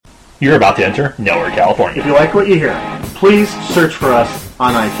You're about to enter Nowhere, California. If you like what you hear, please search for us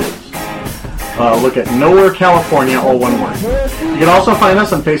on iTunes. Look at Nowhere, California, all one word. You can also find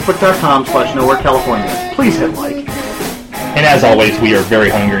us on Facebook.com/Nowhere, California. Please hit like. And as always, we are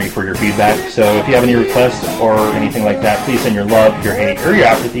very hungry for your feedback. So if you have any requests or anything like that, please send your love, your hate, or your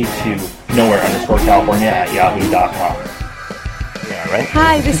apathy to nowhere_California@yahoo.com. Yeah, right?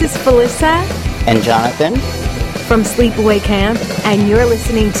 Hi, this is Felissa And Jonathan from Sleepaway Camp, and you're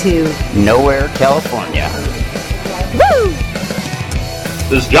listening to Nowhere, California. Woo!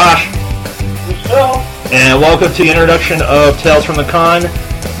 This is Josh. And welcome to the introduction of Tales from the Con,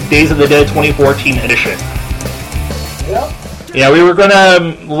 Days of the Dead 2014 edition. Yep. Yeah, we were going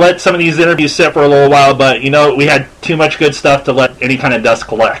to let some of these interviews sit for a little while, but, we had too much good stuff to let any kind of dust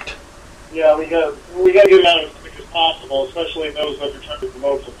collect. Yeah, we got to get them out as quick as possible, especially those that are trying to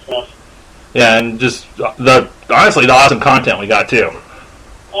promote some stuff. Yeah, and just, honestly, the awesome content we got, too.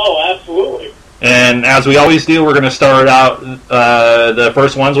 Oh, absolutely. And as we always do, we're going to start out the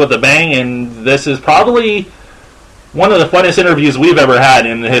first ones with a bang, and this is probably one of the funnest interviews we've ever had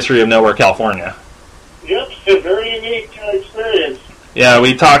in the history of Nowhere, California. Yep, a very unique experience. Yeah,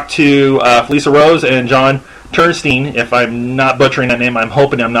 we talked to Felissa Rose and John Turnstein. If I'm not butchering that name, I'm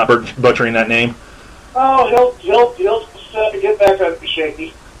hoping I'm not butchering that name. Oh, he'll get back on the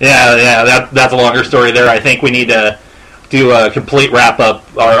shaky. Yeah, that's a longer story there. I think we need to do a complete wrap-up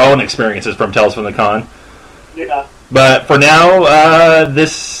our own experiences from Tales from the Con. Yeah. But for now,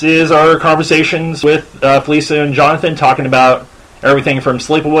 this is our conversations with Felissa and Jonathan, talking about everything from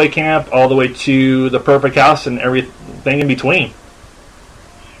Sleepaway Camp all the way to The Perfect House and everything in between.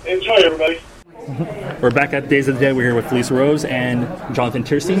 Enjoy, everybody. We're back at Days of the Dead. We're here with Felissa Rose and Jonathan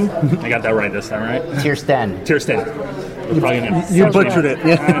Tierstein. I got that right this time, right? Tierstein. You butchered it.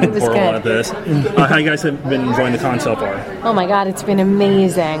 It was For a lot of good. this. How you guys have been enjoying the con so far? Oh my God, it's been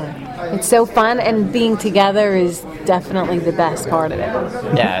amazing. It's so fun, and being together is definitely the best part of it.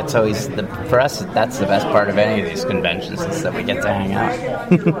 Yeah, it's always, for us, that's the best part of any of these conventions, is that we get to hang out.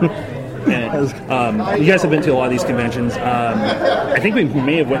 And, you guys have been to a lot of these conventions. I think we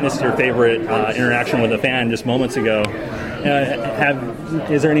may have witnessed your favorite interaction with a fan just moments ago.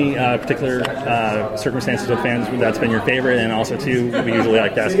 Is there any particular circumstances with fans that's been your favorite? And also, too, we usually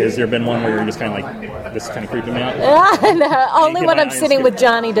like to ask, has there been one where you're just kind of like, this is kind of creeping me out? No, only when I'm sitting with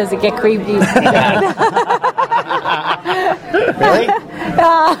Johnny does it get creepy. Really?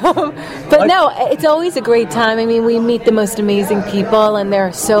 But no, it's always a great time. I mean, we meet the most amazing people, and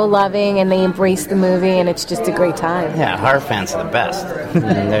they're so loving, and they embrace the movie, and it's just a great time. Yeah, horror fans are the best. I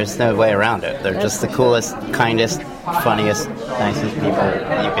mean, there's no way around it. They're just the coolest, kindest, funniest, nicest people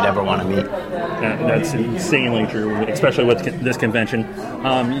you could ever want to meet. That's insanely true, especially with this convention.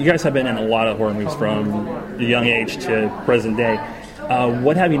 You guys have been in a lot of horror movies from a young age to present day.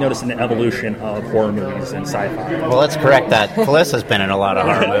 What have you noticed in the evolution of horror movies and sci-fi? Well, let's correct that. Felissa's been in a lot of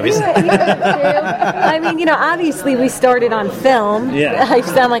horror movies. I mean, obviously we started on film. Yeah. I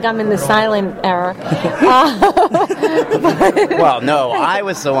sound like I'm in the silent era. Well, no, I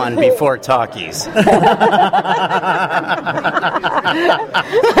was the one before talkies.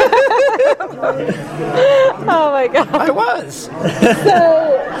 Oh my God. I was. So,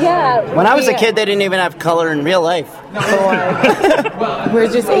 yeah. When I was a kid, they didn't even have color in real life. We're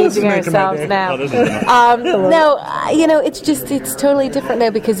just aging ourselves now. No, it's totally different now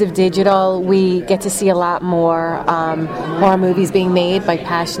because of digital. We get to see a lot more horror movies being made by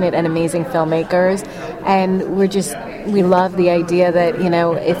passionate and amazing filmmakers, and we love the idea that,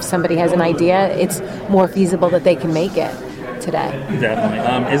 if somebody has an idea, it's more feasible that they can make it today.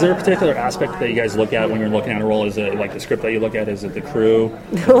 Definitely. Is there a particular aspect that you guys look at when you're looking at a role? Is it like the script that you look at? Is it the crew?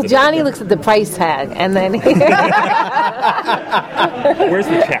 Well, Johnny looks at the price tag, and then where's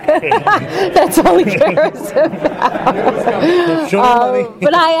the check? That's all he cares about.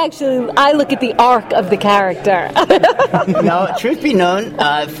 But I look at the arc of the character. No, truth be known,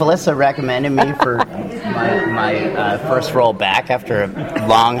 Felissa recommended me for my first role back after a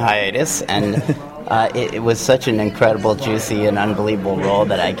long hiatus, and it was such an incredible, juicy, and unbelievable role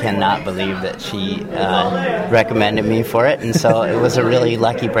that I cannot believe that she recommended me for it. And so it was a really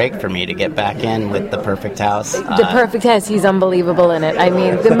lucky break for me to get back in with The Perfect House. The Perfect House, he's unbelievable in it. I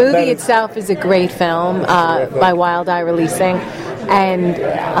mean, the movie itself is a great film by Wild Eye Releasing. And,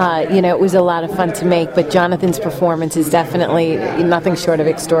 it was a lot of fun to make, but Jonathan's performance is definitely nothing short of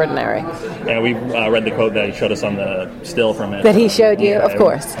extraordinary. Yeah, we read the quote that he showed us on the still from it. That he showed you, of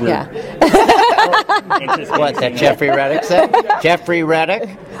course, yeah. What, that Jeffrey Reddick said? Jeffrey Reddick?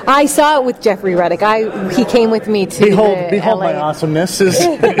 I saw it with Jeffrey Reddick. He came with me to Behold LA. my awesomeness is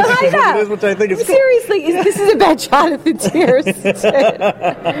I know. which I think is Seriously, this is about Jonathan Tears.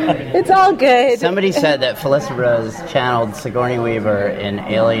 It's all good. Somebody said that Felissa Rose channeled Sigourney Weaver in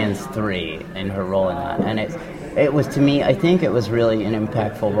Aliens 3 in her role in that. And it was, to me, I think it was really an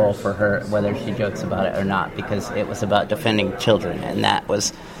impactful role for her, whether she jokes about it or not, because it was about defending children, and that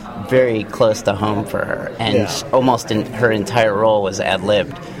was very close to home for her. And almost her entire role was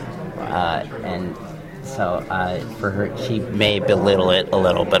ad-libbed. And so for her, she may belittle it a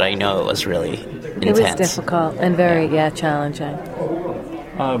little, but I know it was really intense. It was difficult and very, challenging.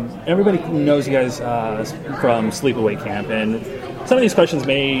 Everybody knows you guys from Sleepaway Camp, and some of these questions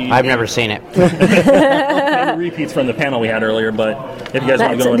may... I've never seen it. maybe repeats from the panel we had earlier, but if you guys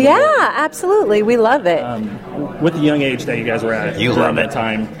want to go into absolutely. We love it. With the young age that you guys were at around that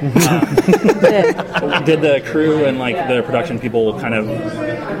time, did the crew and the production people kind of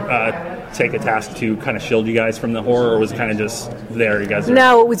take a task to kind of shield you guys from the horror, or was it kind of just there? You guys were...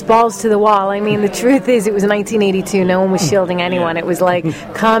 No, it was balls to the wall. I mean, the truth is, it was 1982. No one was shielding anyone. It was like,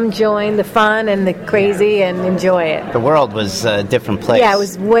 come join the fun and the crazy and enjoy it. The world was a different place. Yeah, it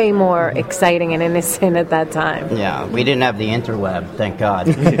was way more exciting and innocent at that time. Yeah, we didn't have the interweb, thank God.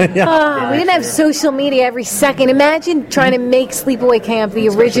 We didn't have social media every second. Imagine trying to make Sleepaway Camp the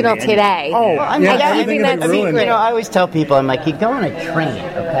original today. Keeping that secret. I always tell people, I'm like, you go on a train,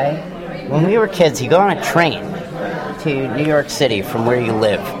 okay? When we were kids, you go on a train to New York City from where you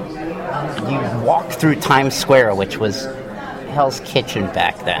live. You walk through Times Square, which was Hell's Kitchen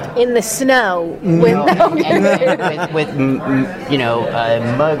back then. In the snow. with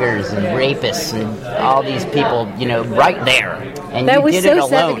muggers and rapists and all these people, right there. And that you was did so it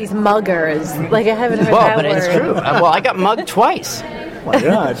alone. 70s muggers. I haven't heard that but word. It's true. I got mugged twice. Oh my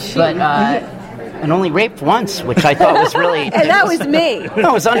God. But and only raped once, which I thought was really... And that was me. No,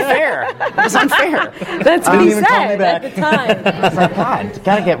 it was unfair. It was unfair. That's what he said at the time. I was like, God,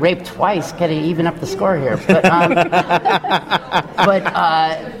 got to get raped twice, got to even up the score here. But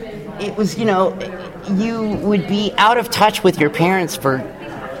it was, you would be out of touch with your parents for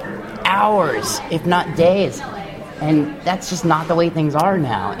hours, if not days. And that's just not the way things are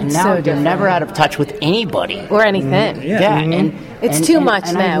now. And now you're never out of touch with anybody. Or anything. And it's too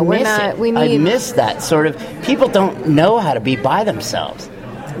much now. I miss that sort of... People don't know how to be by themselves.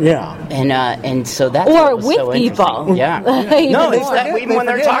 Yeah. And so that's or with so people. Yeah. No, it's that even when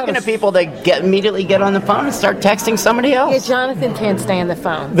they're talking to people, they immediately get on the phone and start texting somebody else. Yeah, Jonathan can't stay on the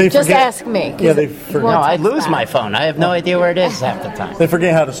phone. They just forget. Ask me. Yeah, they forget. No, I lose my phone. I have no idea where it is half the time. They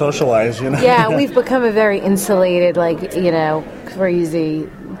forget how to socialize, Yeah, we've become a very insulated, crazy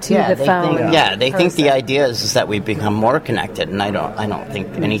to the phone. They think the idea is that we've become more connected, and I don't think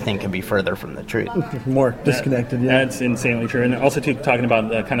anything can be further from the truth. More disconnected. Yeah, that's insanely true. And also, too, talking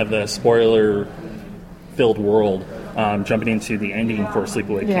about kind of the spoiler-filled world, jumping into the ending for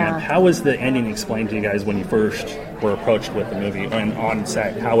Sleepaway Camp. How was the ending explained to you guys when you first were approached with the movie and on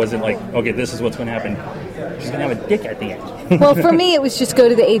set? How was it okay, this is what's going to happen? She's going to have a dick at the end. Well, for me, it was just go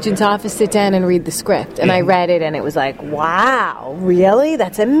to the agent's office, sit down, and read the script. And I read it, and it was like, wow, really?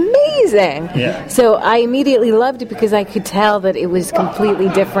 That's amazing. Yeah. So I immediately loved it because I could tell that it was completely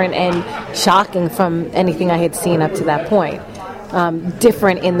different and shocking from anything I had seen up to that point.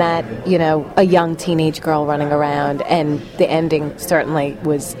 Different in that, a young teenage girl running around, and the ending certainly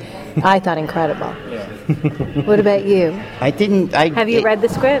was, I thought, incredible. Yeah. What about you? Have you read the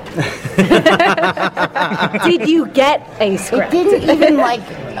script? Did you get a script? It didn't even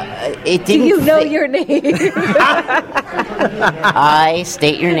it didn't. Do you know your name? I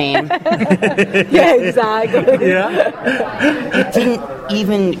state your name. Yeah, exactly. Yeah. It didn't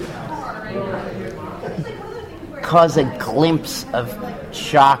even cause a glimpse of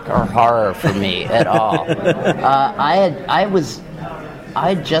shock or horror for me at all.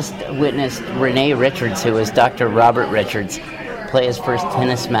 I just witnessed Renee Richards, who was Dr. Robert Richards, play his first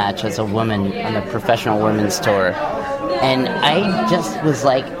tennis match as a woman on the professional women's tour. And I just was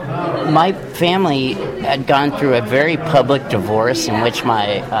like, my family had gone through a very public divorce in which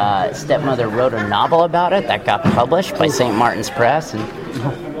my stepmother wrote a novel about it that got published by St. Martin's Press. And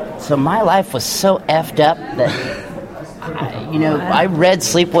so my life was so effed up that, I read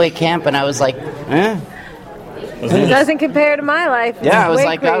Sleepaway Camp and I was like, It doesn't compare to my life. Yeah, I was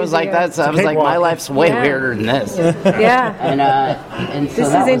like, my life's way weirder than this. Yeah. And so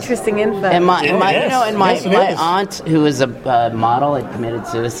this is interesting info. And my aunt, who was a model, had committed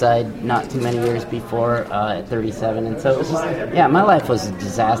suicide not too many years before, at 37, and so it was just, my life was a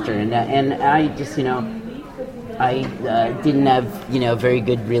disaster, and I just, I didn't have, very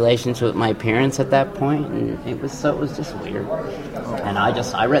good relations with my parents at that point, and it was just weird. And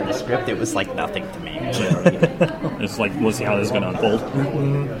I read the script. It was like nothing to me. It's like, we'll see how this is going to unfold.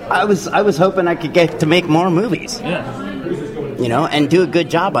 I was hoping I could get to make more movies. Yeah. And do a good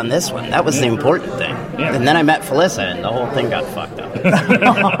job on this one. That was the important thing. Yeah. And then I met Felissa, and the whole thing got fucked up.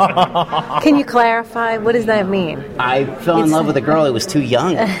 Can you clarify? What does that mean? I fell in love with a girl who was too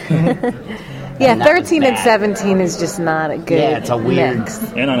young. Yeah, 13 and 17 is just not a good it's a weird mix.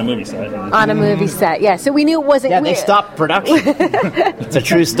 And on a movie set. On a movie set, yeah. So we knew it wasn't they stopped production. It's a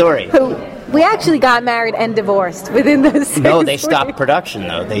true story. We actually got married and divorced within those 6 No, they weeks. stopped production,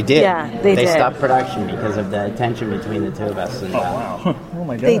 though. They did. Yeah, they did. They stopped production because of the tension between the two of us. And, Wow. Oh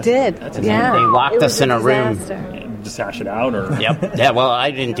my god. They did. Yeah. They locked It us was in a room. disaster. Just hash it out, or Yep. Yeah, well,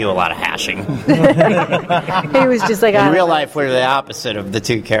 I didn't do a lot of hashing. It was just like In real life, we're the opposite of the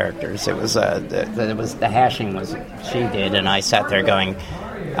two characters. It was the hashing was she did, and I sat there going,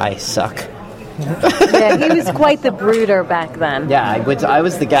 I suck. Yeah, he was quite the brooder back then. Yeah, I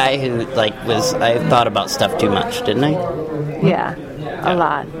was the guy who I thought about stuff too much, didn't I? Yeah, a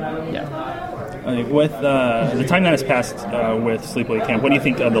lot. Yeah. With the time that has passed with Sleepaway Camp, what do you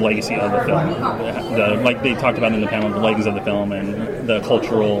think of the legacy of the film? Like they talked about in the panel, the legacy of the film and the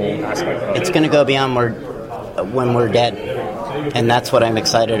cultural aspect of it. It's going to go beyond when we're dead, and that's what I'm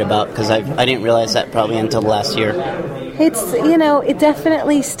excited about because I didn't realize that probably until last year. It's it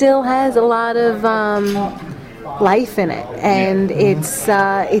definitely still has a lot of life in it, and it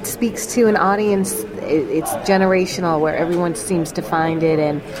speaks to an audience. It's generational, where everyone seems to find it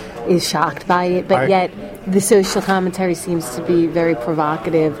and is shocked by it, but yet the social commentary seems to be very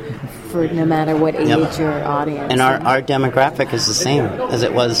provocative for no matter what age or audience. And our demographic is the same as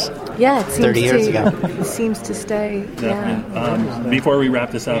it was it seems 30 years ago. It seems to stay. Yeah. Before we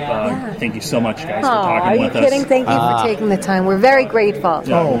wrap this up, thank you so much, guys, for talking with us. Are you kidding? Thank you for taking the time. We're very grateful.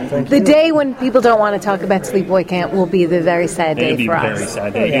 Oh, thank you. The day when people don't want to talk about Sleepaway Camp will be the very sad day for us. It'll be a very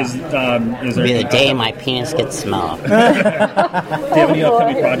sad day. Is there It'll be the day my penis gets small. do you have any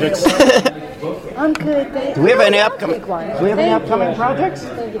upcoming projects? I'm good. Do we have any upcoming projects?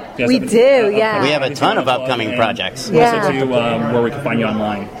 We do, yeah. We have a ton of upcoming projects. Yeah. Also, too, where we can find you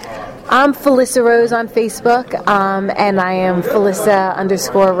online. I'm Felissa Rose on Facebook, and I am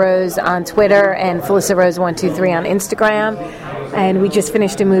Felissa_Rose on Twitter, and Felissa Rose 123 on Instagram. And we just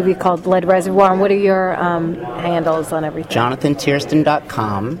finished a movie called Blood Reservoir. And what are your handles on everything?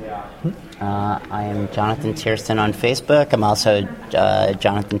 JonathanTierston.com. I am Jonathan Tiersten on Facebook. I'm also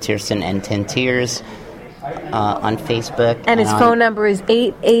Jonathan Tiersten and 10 Tears on Facebook. And his phone number is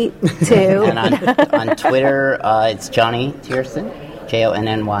 882. And on Twitter, it's Johnny Tiersten, Jonny.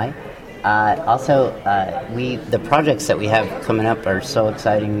 The projects that we have coming up are so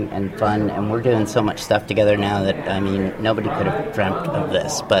exciting and fun, and we're doing so much stuff together now that, nobody could have dreamt of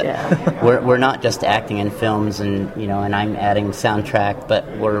this. But we're not just acting in films and I'm adding soundtrack, but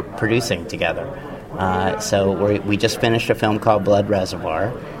we're producing together. So we just finished a film called Blood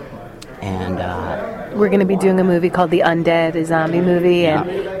Reservoir, and we're going to be doing a movie called The Undead, a zombie movie,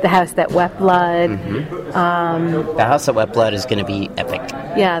 and The House That Wept Blood. Mm-hmm. The House That Wept Blood is going to be epic.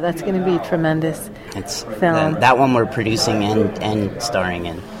 Yeah, that's going to be tremendous. It's film. That one we're producing and starring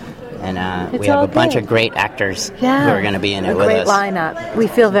in. And we have a bunch of great actors who are going to be in it with us. A great lineup. We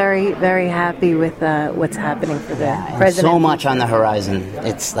feel very, very happy with what's happening for the president. So much on the horizon.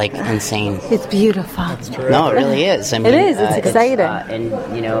 It's insane. It's beautiful. No, it really is. It is. It's exciting. And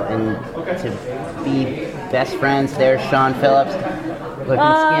to be best friends, there's Sean Phillips, looking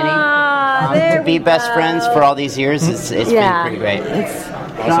skinny. To be best friends for all these years, it's been pretty great.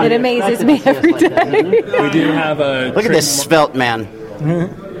 It amazes me every day. We do have a... Look at this svelte man.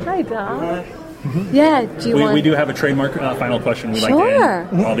 Hi, Dom. Yeah, we do have a trademark final question we like to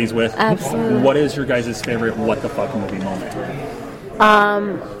end all these with. Absolutely. What is your guys' favorite what the fuck movie moment?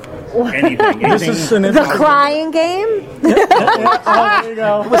 Anything. The crying game? There you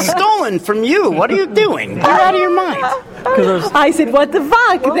go. It was stolen from you. What are you doing? Get out of your mind. I said, what the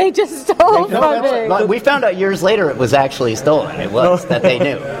fuck? They just stole from me. We found out years later it was actually stolen. It was that they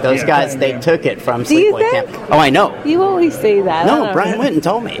knew. Those guys, they took it from Sleepaway Camp. Oh, I know. You always say that. No, Brian Whitten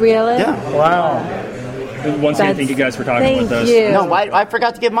told me. Really? Yeah. Wow. Once again, thank you guys for talking with us. You. No, I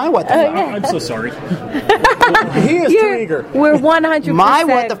forgot to give my what the fuck. I'm so sorry. He is too eager. We're 100%. My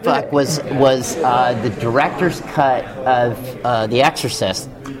what the fuck was the director's cut of The Exorcist,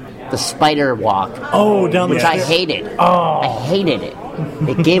 the spider walk. Oh, down the which I hated. I hated it.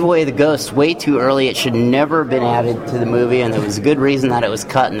 It gave away the ghost way too early. It should never have been added to the movie, and there was a good reason that it was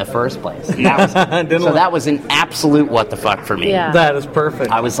cut in the first place. That was an absolute what the fuck for me. Yeah. That is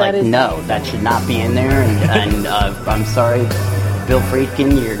perfect. I was no, that should not be in there, and I'm sorry, Bill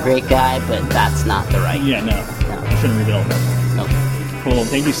Friedkin, you're a great guy, but that's not the right. Yeah, no. Shouldn't reveal it. No. Cool.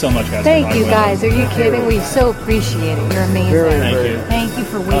 Thank you so much, guys. Thank you, guys. Are you kidding? We so appreciate it. You're amazing. Very, Thank you. Thank you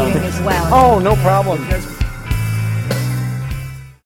for waiting as well. Oh, no problem.